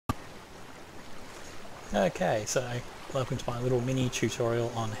Okay, so welcome to my little mini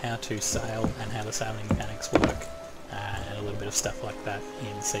tutorial on how to sail and how the sailing mechanics work, and a little bit of stuff like that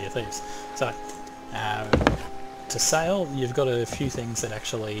in Sea of Thieves. So, to sail, you've got a few things that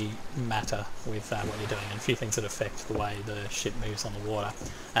actually matter with what you're doing, and a few things that affect the way the ship moves on the water.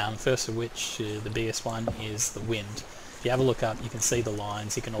 First of which, the biggest one, is the wind. If you have a look up, you can see the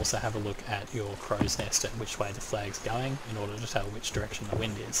lines. You can also have a look at your crow's nest at which way the flag's going in order to tell which direction the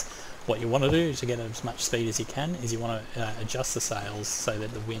wind is. What you want to do to get as much speed as you can is you want to adjust the sails so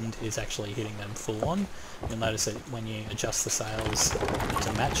that the wind is actually hitting them full on. You'll notice that when you adjust the sails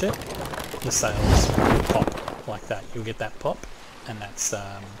to match it, the sails will pop like that. You'll get that pop, and that's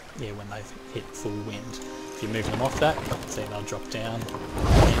yeah, when they've hit full wind. If you move them off that, see they'll drop down,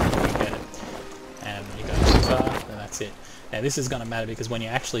 and you get it. And when you go too far, then that's it. Now this is going to matter because when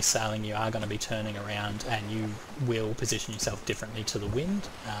you're actually sailing, you are going to be turning around and you will position yourself differently to the wind,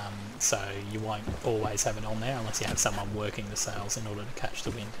 so you won't always have it on there unless you have someone working the sails in order to catch the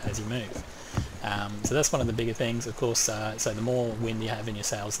wind as you move. So that's one of the bigger things, of course. So the more wind you have in your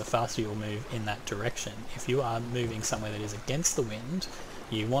sails, the faster you'll move in that direction. If you are moving somewhere that is against the wind,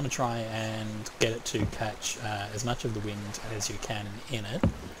 you want to try and get it to catch as much of the wind as you can in it,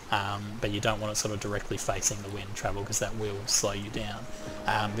 but you don't want it sort of directly facing the wind travel because that will slow you down.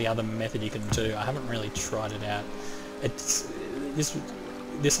 The other method you can do, I haven't really tried it out,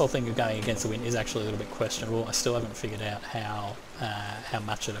 this whole thing of going against the wind is actually a little bit questionable. I still haven't figured out how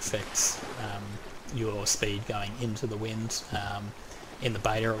much it affects your speed going into the wind. In the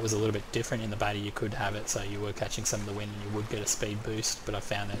beta it was a little bit different. In the beta you could have it so you were catching some of the wind and you would get a speed boost, but I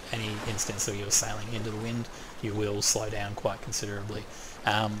found that any instance that you're sailing into the wind, you will slow down quite considerably.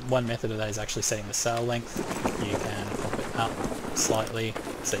 One method of that is actually setting the sail length. You can pop it up slightly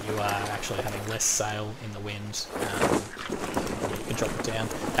so that you are actually having less sail in the wind. You can drop it down.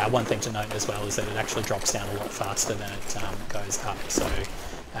 One thing to note as well is that it actually drops down a lot faster than it goes up, so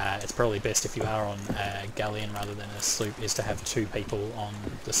it's probably best if you are on a galleon rather than a sloop is to have two people on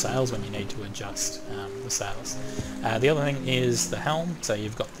the sails when you need to adjust the sails. The other thing is the helm. So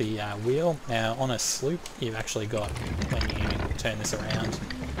you've got the wheel. Now on a sloop you've actually got, when you turn this around,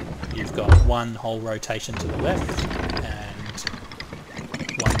 you've got one whole rotation to the left and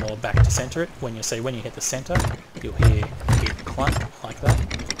one more back to centre it. When you hit the centre, you'll hear a big clunk like that,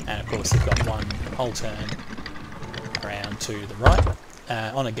 and of course you've got one whole turn around to the right.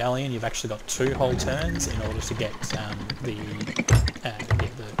 On a galleon you've actually got two whole turns in order to get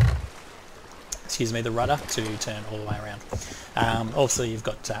the rudder to turn all the way around. Also you've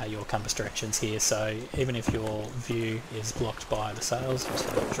got your compass directions here, so even if your view is blocked by the sails, I'm just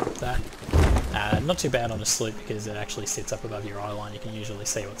going to drop that. Not too bad on a sloop because it actually sits up above your eye line. You can usually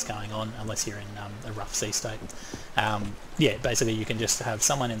see what's going on unless you're in a rough sea state. Yeah, basically you can just have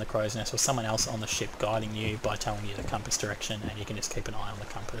someone in the crow's nest or someone else on the ship guiding you by telling you the compass direction, and you can just keep an eye on the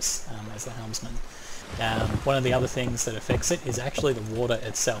compass as the helmsman. One of the other things that affects it is actually the water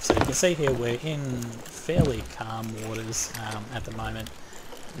itself. So you can see here we're in fairly calm waters at the moment.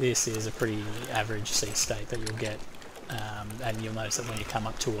 This is a pretty average sea state that you'll get. And you'll notice that when you come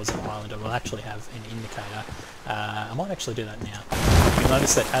up towards an island it will actually have an indicator. I might actually do that now. You'll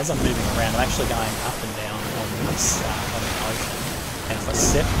notice that as I'm moving around I'm actually going up and down on this on the ocean, and if I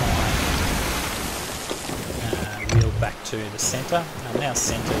set my wheel back to the centre, I'm now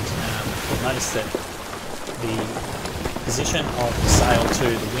centred. You'll notice that the position of the sail to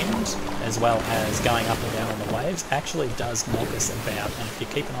the wind as well as going up and down on the waves actually does knock us about, and if you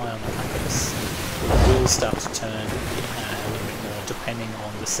keep an eye on the compass it will start to turn a little bit more depending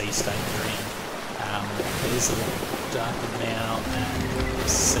on the sea state you're in. It is a little darker now and the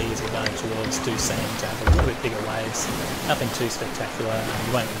seas we're going towards do seem to have a little bit bigger waves. Nothing too spectacular. You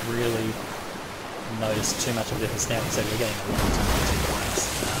won't really notice too much of a difference now because we're getting a lot of waves.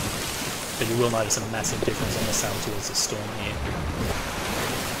 But you will notice a massive difference on the sail towards the storm here.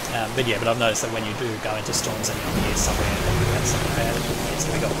 But I've noticed that when you do go into storms and you're near somewhere and you have something bad,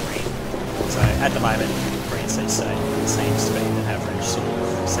 so we got green. So at the moment, green sea state seems to be the average sort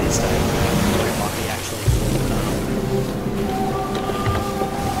of sea state, but it might be actually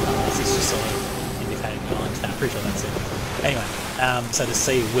this is just sort of indicating the island. I'm pretty sure that's it. Anyway, so the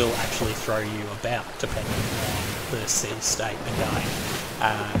sea will actually throw you about depending on the sea state and going.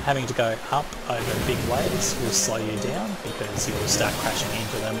 Having to go up over big waves will slow you down because you'll start crashing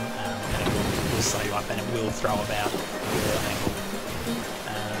into them, and it will slow you up and it will throw about your angle.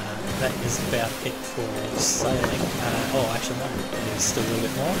 That is about it for sailing. Actually no, there's still a little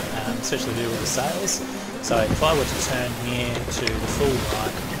bit more, especially to do with the sails. So if I were to turn here to the full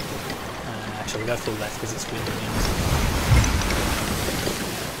right, actually we'll go full left because it's wind.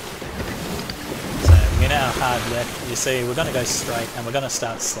 So we're hard left, you see we're going to go straight and we're going to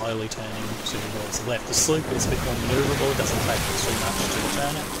start slowly turning towards the left. The sloop is a bit more manoeuvrable, it doesn't take too much to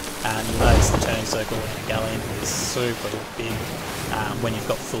turn it, and you'll notice the turn circle in a galleon is super big when you've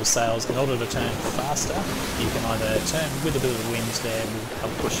got full sails. In order to turn faster, you can either turn with a bit of the wind there, will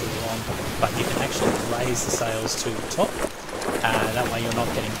help push you along, but you can actually raise the sails to the top, that way you're not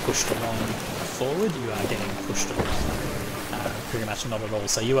getting pushed along forward, you are getting pushed along pretty much not at all.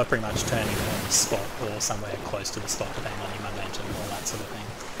 So you are pretty much turning on the spot or somewhere close to the spot depending on your momentum and all that sort of thing.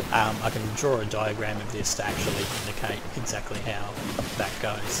 I can draw a diagram of this to actually indicate exactly how that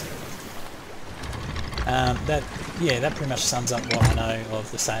goes. That pretty much sums up what I know of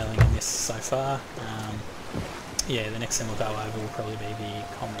the sailing in this so far. The next thing we'll go over will probably be the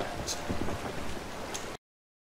combat.